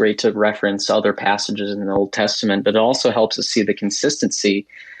passage, it's great to reference other passages in the Old Testament, but it also helps us see the consistency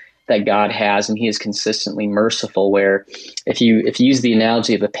that God has, and he is consistently merciful, where if you use the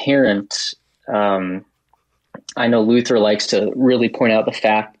analogy of a parent, I know Luther likes to really point out the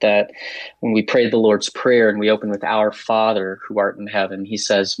fact that when we pray the Lord's Prayer and we open with "Our Father who art in heaven," he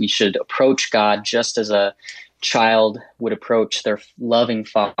says we should approach God just as a child would approach their loving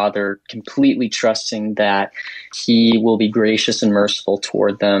father, completely trusting that he will be gracious and merciful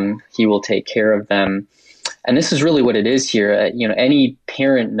toward them. He will take care of them. And this is really what it is here. Any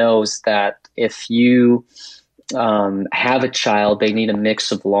parent knows that if you have a child, they need a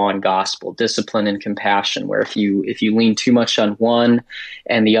mix of law and gospel, discipline and compassion, where if you lean too much on one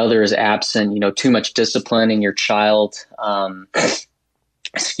and the other is absent, too much discipline in your child,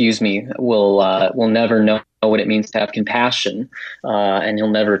 will never know what it means to have compassion, and he'll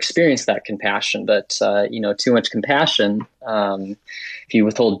never experience that compassion. But, too much compassion, if you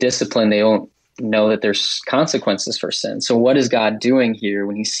withhold discipline, they won't know that there's consequences for sin. So what is God doing here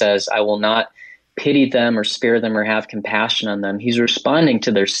when he says, "I will not pity them or spare them or have compassion on them"? He's responding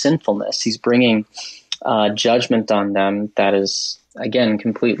to their sinfulness. He's bringing judgment on them that is, again,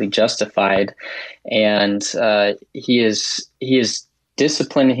 completely justified. And he is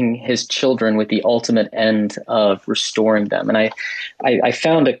disciplining his children with the ultimate end of restoring them. And I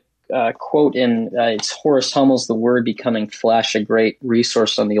found a quote in it's Horace Hummel's "The Word Becoming Flesh," a great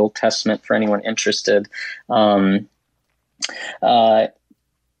resource on the Old Testament for anyone interested. Let's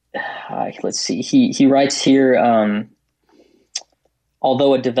see. He writes here,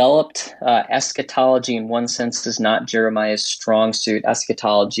 although a developed eschatology in one sense is not Jeremiah's strong suit.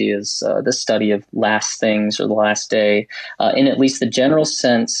 Eschatology is the study of last things or the last day. In at least the general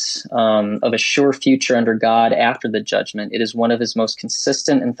sense of a sure future under God after the judgment, it is one of his most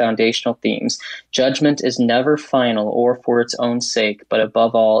consistent and foundational themes. Judgment is never final or for its own sake, but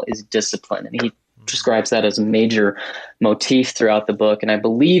above all is discipline. And he describes that as a major motif throughout the book. And I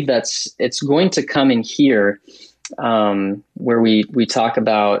believe it's going to come in here, where we talk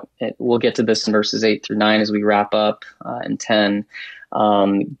about, we'll get to this in verses 8 through 9 as we wrap up, and 10.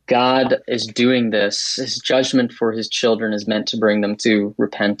 God is doing this. His judgment for his children is meant to bring them to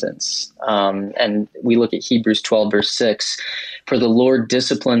repentance. And we look at Hebrews 12, verse 6. "For the Lord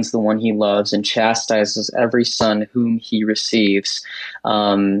disciplines the one he loves and chastises every son whom he receives."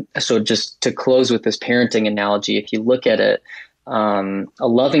 So just to close with this parenting analogy, if you look at it, a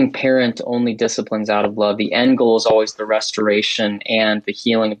loving parent only disciplines out of love. The end goal is always the restoration and the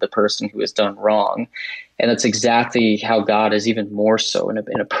healing of the person who has done wrong. And that's exactly how God is, even more so in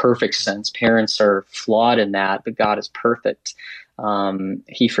a perfect sense. Parents are flawed in that, but God is perfect.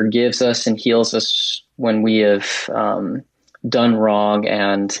 He forgives us and heals us when we have done wrong.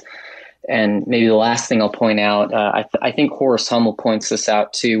 And maybe the last thing I'll point out, I think Horace Hummel points this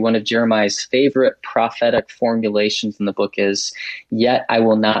out too. One of Jeremiah's favorite prophetic formulations in the book is, "Yet I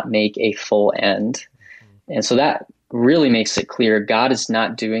will not make a full end." And so that really makes it clear God is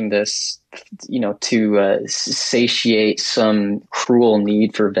not doing this, to satiate some cruel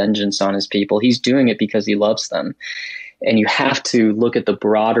need for vengeance on his people. He's doing it because he loves them. And you have to look at the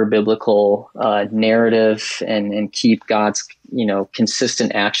broader biblical narrative and keep God's,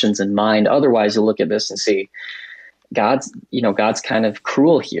 consistent actions in mind. Otherwise, you look at this and see God's kind of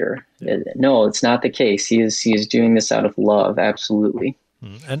cruel here. No, it's not the case. He is doing this out of love. Absolutely.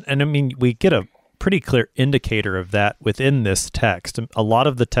 And I mean, we get a pretty clear indicator of that within this text. A lot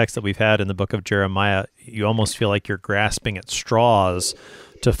of the text that we've had in the book of Jeremiah, you almost feel like you're grasping at straws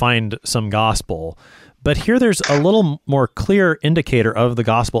to find some gospel. But here there's a little more clear indicator of the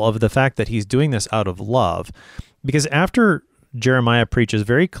gospel, of the fact that he's doing this out of love. Because after Jeremiah preaches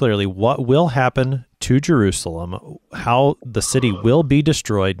very clearly what will happen to Jerusalem, how the city will be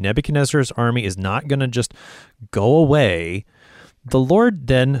destroyed, Nebuchadnezzar's army is not going to just go away, the Lord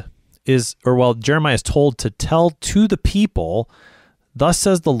then Jeremiah is told to tell to the people, "Thus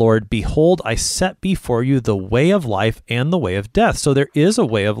says the Lord, behold, I set before you the way of life and the way of death." So there is a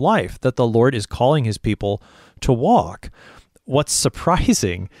way of life that the Lord is calling his people to walk. What's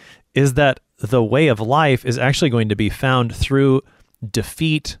surprising is that the way of life is actually going to be found through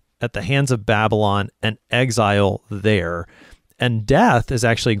defeat at the hands of Babylon and exile there. And death is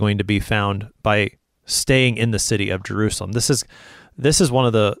actually going to be found by staying in the city of Jerusalem. This is one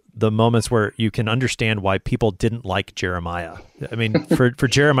of the moments where you can understand why people didn't like Jeremiah. I mean, for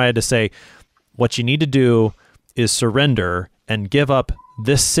Jeremiah to say, what you need to do is surrender and give up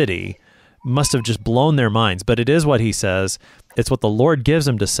this city, must have just blown their minds. But it is what he says. It's what the Lord gives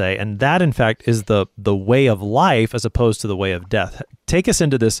him to say. And that, in fact, is the way of life as opposed to the way of death. Take us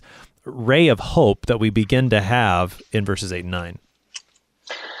into this ray of hope that we begin to have in verses 8 and 9.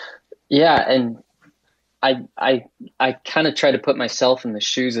 Yeah, and I kind of try to put myself in the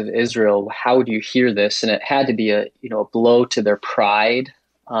shoes of Israel. How would you hear this? And it had to be a blow to their pride,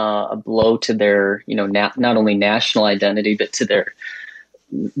 a blow to their, not only national identity, but to their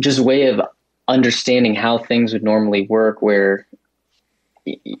just way of understanding how things would normally work, where,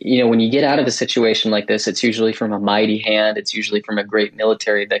 when you get out of a situation like this, it's usually from a mighty hand. It's usually from a great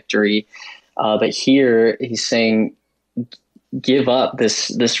military victory. But here he's saying, give up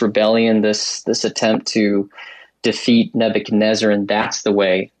this rebellion, this attempt to defeat Nebuchadnezzar, and that's the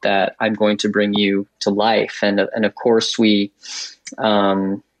way that I'm going to bring you to life. And of course, I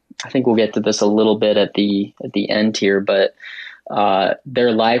think we'll get to this a little bit at the end here, but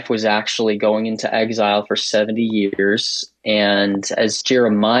their life was actually going into exile for 70 years. And as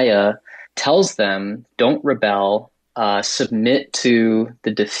Jeremiah tells them, don't rebel, submit to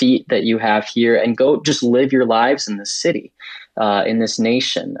the defeat that you have here, and go just live your lives in this city, in this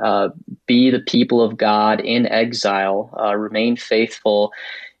nation. Be the people of God in exile, remain faithful,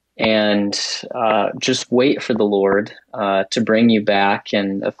 and just wait for the Lord to bring you back.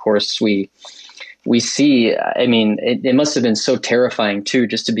 And of course, we see, I mean, it must have been so terrifying too,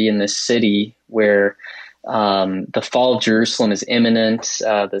 just to be in this city where the fall of Jerusalem is imminent.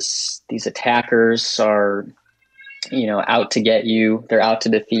 These attackers are, out to get you. They're out to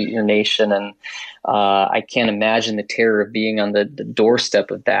defeat your nation. And I can't imagine the terror of being on the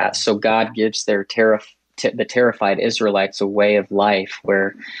doorstep of that. So God gives the terrified Israelites a way of life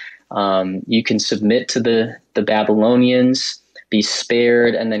where you can submit to the Babylonians, be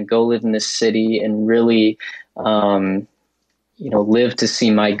spared, and then go live in this city and really, live to see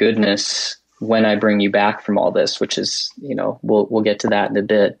my goodness when I bring you back from all this, which is, we'll get to that in a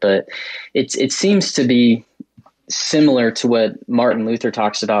bit. But it seems to be similar to what Martin Luther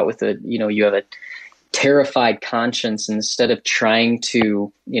talks about with you have a terrified conscience. Instead of trying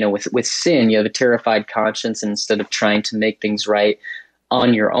to, with sin, you have a terrified conscience. And instead of trying to make things right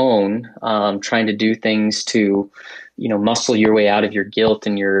on your own, trying to do things to, muscle your way out of your guilt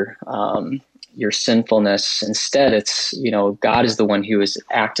and your sinfulness. Instead, it's, God is the one who is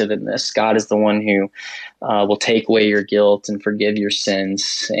active in this. God is the one who will take away your guilt and forgive your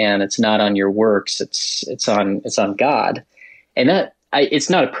sins. And it's not on your works. It's on God. And that it's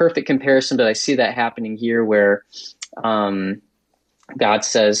not a perfect comparison, but I see that happening here where God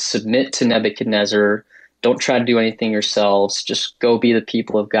says, submit to Nebuchadnezzar. Don't try to do anything yourselves. Just go be the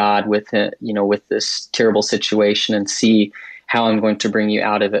people of God with it, with this terrible situation, and see how I'm going to bring you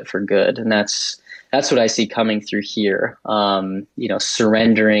out of it for good. And that's what I see coming through here.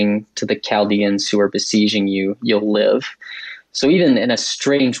 Surrendering to the Chaldeans who are besieging you, you'll live. So even in a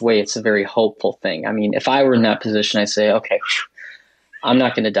strange way, it's a very hopeful thing. I mean, if I were in that position, I'd say, okay, I'm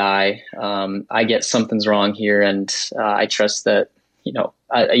not going to die. I get something's wrong here, and I trust that.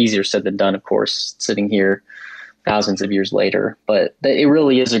 Easier said than done, of course, sitting here thousands of years later. But it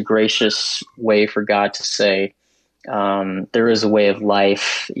really is a gracious way for God to say, There is a way of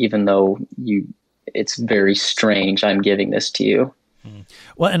life, even though it's very strange. I'm giving this to you.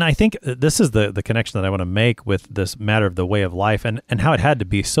 Well, and I think this is the connection that I want to make with this matter of the way of life and how it had to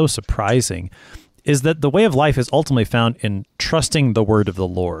be so surprising, is that the way of life is ultimately found in trusting the word of the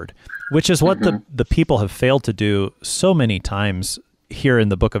Lord, which is what the people have failed to do so many times here in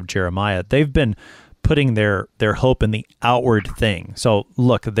the book of Jeremiah. They've been putting their hope in the outward thing. So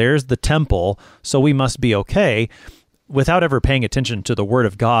look, there's the temple, so we must be okay, without ever paying attention to the word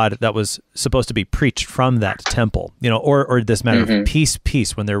of God that was supposed to be preached from that temple, or this matter of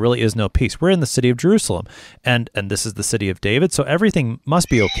peace, when there really is no peace. We're in the city of Jerusalem, and this is the city of David, so everything must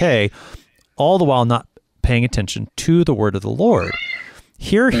be okay, all the while not paying attention to the word of the Lord.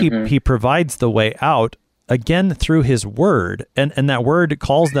 Here he provides the way out, again, through his word, and that word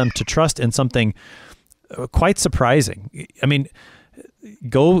calls them to trust in something quite surprising. I mean,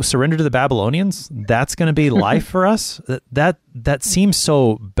 go surrender to the Babylonians, that's going to be life for us? That seems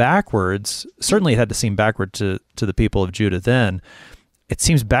so backwards. Certainly it had to seem backward to the people of Judah then. It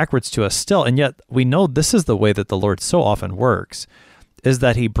seems backwards to us still, and yet we know this is the way that the Lord so often works, is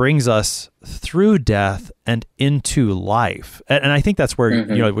that he brings us through death and into life. And I think that's where,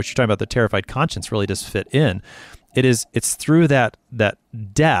 what you're talking about, the terrified conscience, really does fit in. It's through that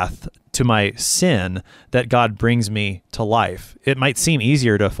death to my sin that God brings me to life. It might seem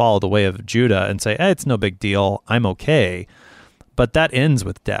easier to follow the way of Judah and say, it's no big deal, I'm okay. But that ends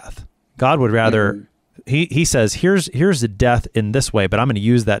with death. God would rather, he says, here's the death in this way, but I'm going to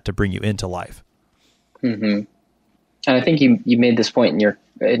use that to bring you into life. And I think you made this point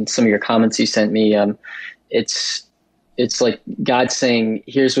in some of your comments you sent me. It's like God saying,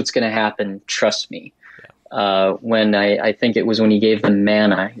 here's what's going to happen, trust me. When I think it was when he gave them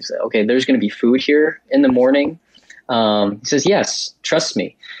manna, he said, okay, there's going to be food here in the morning. He says, yes, trust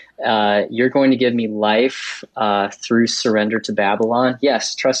me. You're going to give me life through surrender to Babylon.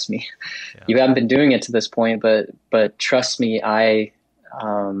 Yes, trust me. Yeah. You haven't been doing it to this point, but trust me,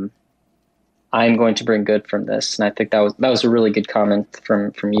 I'm going to bring good from this. And I think that was a really good comment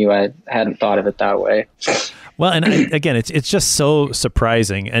from you. I hadn't thought of it that way. Well, and again, it's just so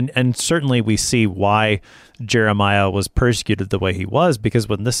surprising, and certainly we see why Jeremiah was persecuted the way he was, because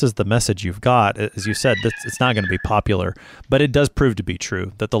when this is the message you've got, as you said, it's not going to be popular, but it does prove to be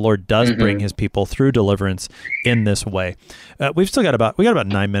true that the Lord does bring his people through deliverance in this way. We've still got about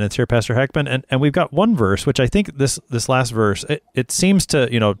 9 minutes here, Pastor Heckmann, and we've got one verse, which I think this last verse, it seems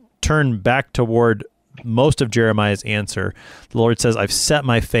to turn back toward most of Jeremiah's answer. The Lord says, I've set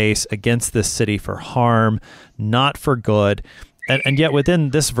my face against this city for harm, not for good. And yet within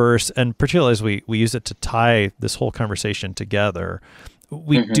this verse, and particularly as we use it to tie this whole conversation together,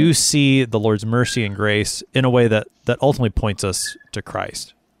 we do see the Lord's mercy and grace in a way that ultimately points us to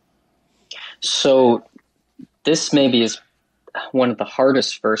Christ. So this maybe is one of the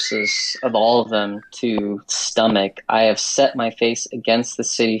hardest verses of all of them to stomach. I have set my face against the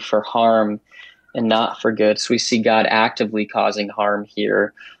city for harm and not for good. So we see God actively causing harm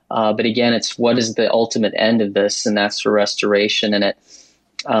here. But again, it's what is the ultimate end of this, and that's for restoration. And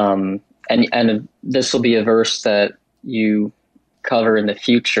and this will be a verse that you cover in the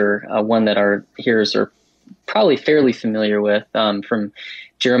future, one that our hearers are probably fairly familiar with, from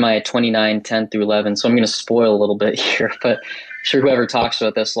Jeremiah 29:10-11. So I'm going to spoil a little bit here, but I'm sure whoever talks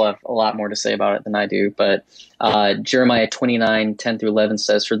about this will have a lot more to say about it than I do. But Jeremiah 29:10-11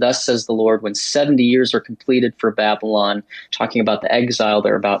 says, for thus says the Lord, when 70 years are completed for Babylon, talking about the exile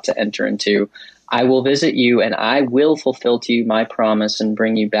they're about to enter into, I will visit you and I will fulfill to you my promise and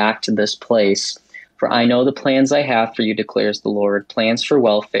bring you back to this place. For I know the plans I have for you, declares the Lord, plans for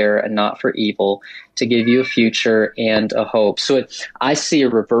welfare and not for evil, to give you a future and a hope. So I see a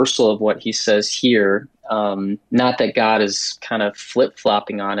reversal of what he says here. Not that God is kind of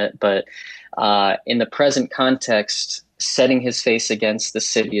flip-flopping on it, but in the present context, setting his face against the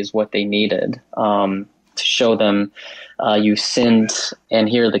city is what they needed, to show them you sinned, and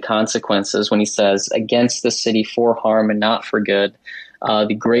here are the consequences when he says, against the city for harm and not for good.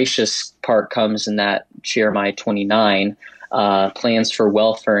 The gracious part comes in that Jeremiah 29, plans for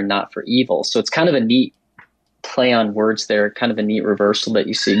welfare and not for evil. So it's kind of a neat play on words there, kind of a neat reversal that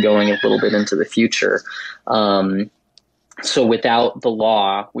you see going a little bit into the future. So without the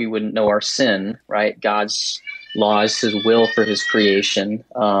law, we wouldn't know our sin, right? God's law is his will for his creation.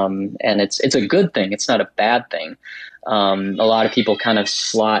 And it's a good thing. It's not a bad thing. A lot of people kind of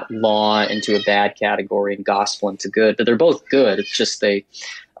slot law into a bad category and gospel into good, but they're both good. It's just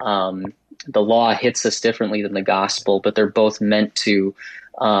the law hits us differently than the gospel, but they're both meant to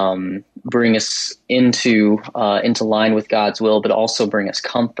bring us into line with God's will, but also bring us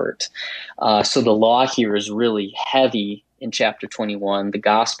comfort. So the law here is really heavy in chapter 21. The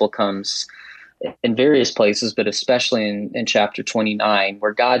gospel comes in various places, but especially in chapter 29,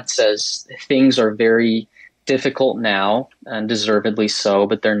 where God says things are very difficult now, and deservedly so,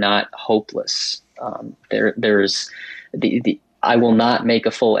 but they're not hopeless. There's the I will not make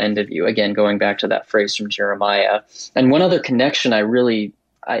a full end of you. Again, going back to that phrase from Jeremiah. And one other connection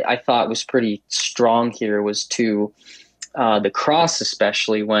I thought was pretty strong here was to the cross,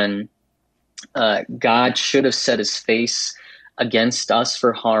 especially when God should have set his face against us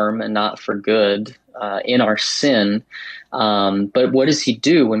for harm and not for good in our sin. But what does he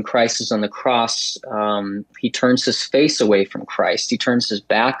do when Christ is on the cross? He turns his face away from Christ. He turns his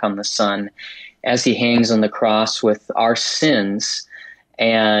back on the Son as he hangs on the cross with our sins,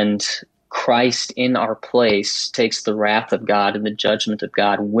 and Christ in our place takes the wrath of God and the judgment of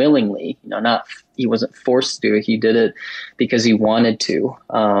God willingly. He wasn't forced to do it. He did it because he wanted to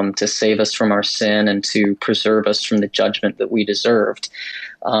save us from our sin and to preserve us from the judgment that we deserved.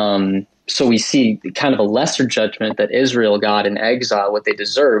 So we see kind of a lesser judgment that Israel got in exile. What they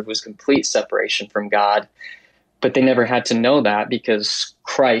deserved was complete separation from God. But they never had to know that, because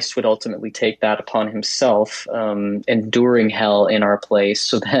Christ would ultimately take that upon himself, enduring hell in our place.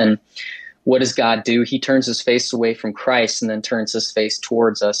 So then what does God do? He turns his face away from Christ and then turns his face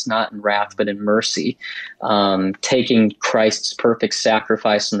towards us, not in wrath, but in mercy, taking Christ's perfect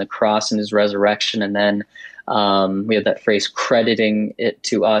sacrifice on the cross and his resurrection. And then we have that phrase, crediting it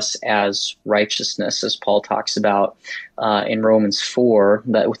to us as righteousness, as Paul talks about in Romans 4,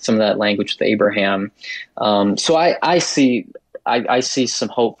 that with some of that language with Abraham. So I see some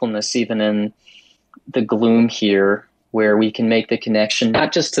hopefulness even in the gloom here, where we can make the connection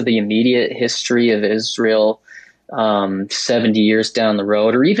not just to the immediate history of Israel 70 years down the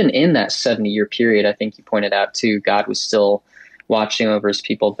road, or even in that 70-year period. I think you pointed out too, God was still watching over his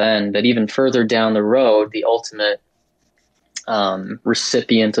people then, but even further down the road, the ultimate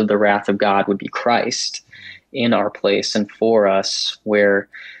recipient of the wrath of God would be Christ in our place and for us, where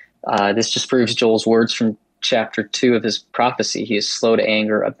this just proves Joel's words from chapter 2 of his prophecy. He is slow to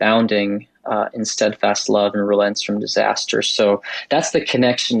anger, abounding in steadfast love, and relents from disaster. So that's the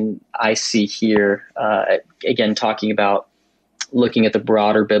connection I see here. Again, talking about looking at the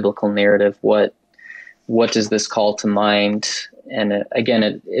broader biblical narrative, what does this call to mind? And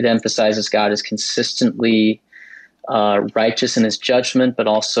again, it emphasizes God is consistently righteous in his judgment, but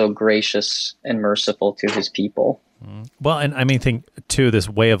also gracious and merciful to his people. Well, and I mean, think too, this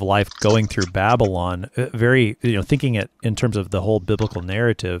way of life going through Babylon, very, thinking it in terms of the whole biblical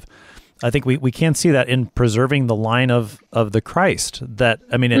narrative, I think we can see that in preserving the line of the Christ. That,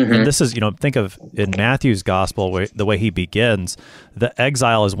 I mean, and this is, think of in Matthew's gospel, the way he begins, the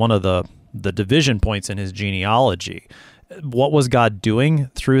exile is one of the division points in his genealogy. What was God doing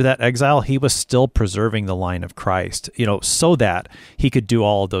through that exile? He was still preserving the line of Christ, so that he could do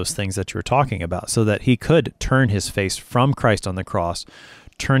all of those things that you were talking about, so that he could turn his face from Christ on the cross,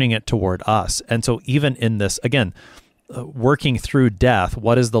 turning it toward us. And so even in this, again, working through death,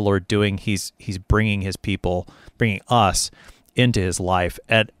 what is the Lord doing? He's bringing his people, bringing us into his life.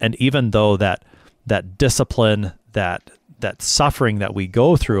 And even though that discipline, that suffering that we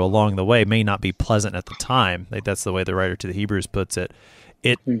go through along the way may not be pleasant at the time, like that's the way the writer to the Hebrews puts it,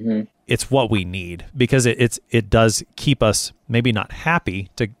 it's what we need, because it does keep us maybe not happy,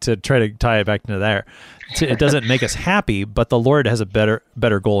 to try to tie it back into there. It doesn't make us happy, but the Lord has a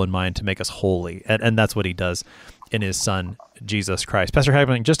better goal in mind, to make us holy. And that's what he does in his Son, Jesus Christ. Pastor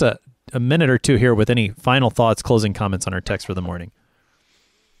Heckmann, just a minute or two here with any final thoughts, closing comments on our text for the morning.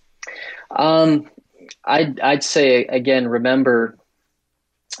 I'd say, again, remembering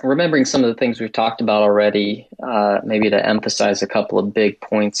some of the things we've talked about already, maybe to emphasize a couple of big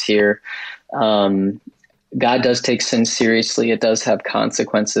points here. God does take sin seriously. It does have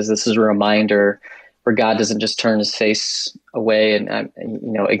consequences. This is a reminder where God doesn't just turn his face away and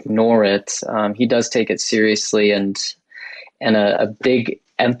ignore it. He does take it seriously, and a big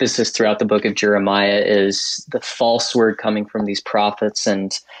emphasis throughout the book of Jeremiah is the false word coming from these prophets.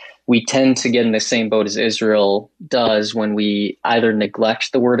 And we tend to get in the same boat as Israel does when we either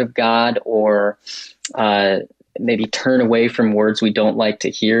neglect the word of God or maybe turn away from words we don't like to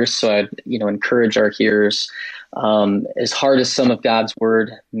hear. So I encourage our hearers, as hard as some of God's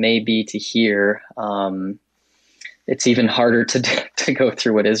word may be to hear, it's even harder to go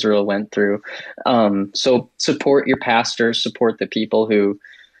through what Israel went through. So support your pastors, support the people who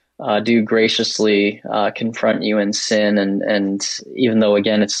do graciously confront you in sin. And even though,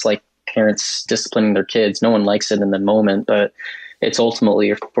 again, it's like parents disciplining their kids. No one likes it in the moment, but it's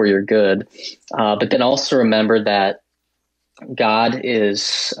ultimately for your good. But then also remember that God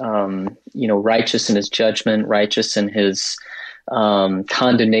is, righteous in his judgment, righteous in his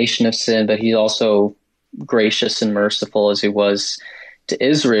condemnation of sin, but he's also gracious and merciful as he was to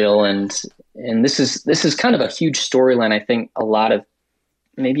Israel. And this is kind of a huge storyline. I think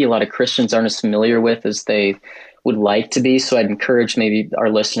maybe a lot of Christians aren't as familiar with as they would like to be. So I'd encourage maybe our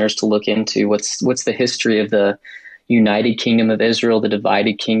listeners to look into what's the history of the united kingdom of Israel, the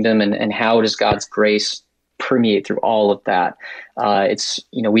divided kingdom, and how does God's grace permeate through all of that.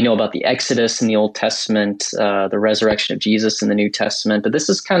 We know about the Exodus in the Old Testament, the resurrection of Jesus in the New Testament, but this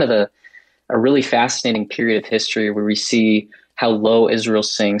is kind of a really fascinating period of history where we see how low Israel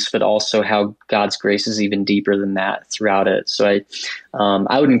sinks, but also how God's grace is even deeper than that throughout it. So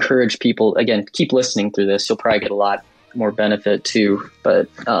I would encourage people, again, keep listening through this. You'll probably get a lot more benefit too, but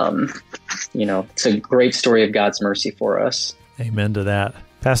it's a great story of God's mercy for us. Amen to that.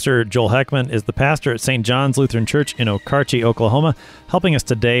 Pastor Joel Heckmann is the pastor at St. John's Lutheran Church in Okarche, Oklahoma, helping us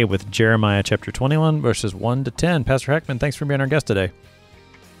today with Jeremiah chapter 21, verses 1 to 10. Pastor Heckmann, thanks for being our guest today.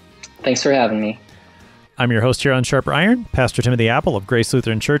 Thanks for having me. I'm your host here on Sharper Iron, Pastor Timothy Appel of Grace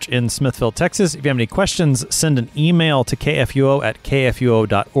Lutheran Church in Smithville, Texas. If you have any questions, send an email to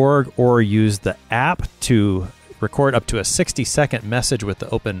kfuo@kfuo.org or use the app to record up to a 60-second message with the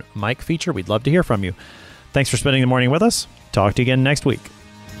open mic feature. We'd love to hear from you. Thanks for spending the morning with us. Talk to you again next week.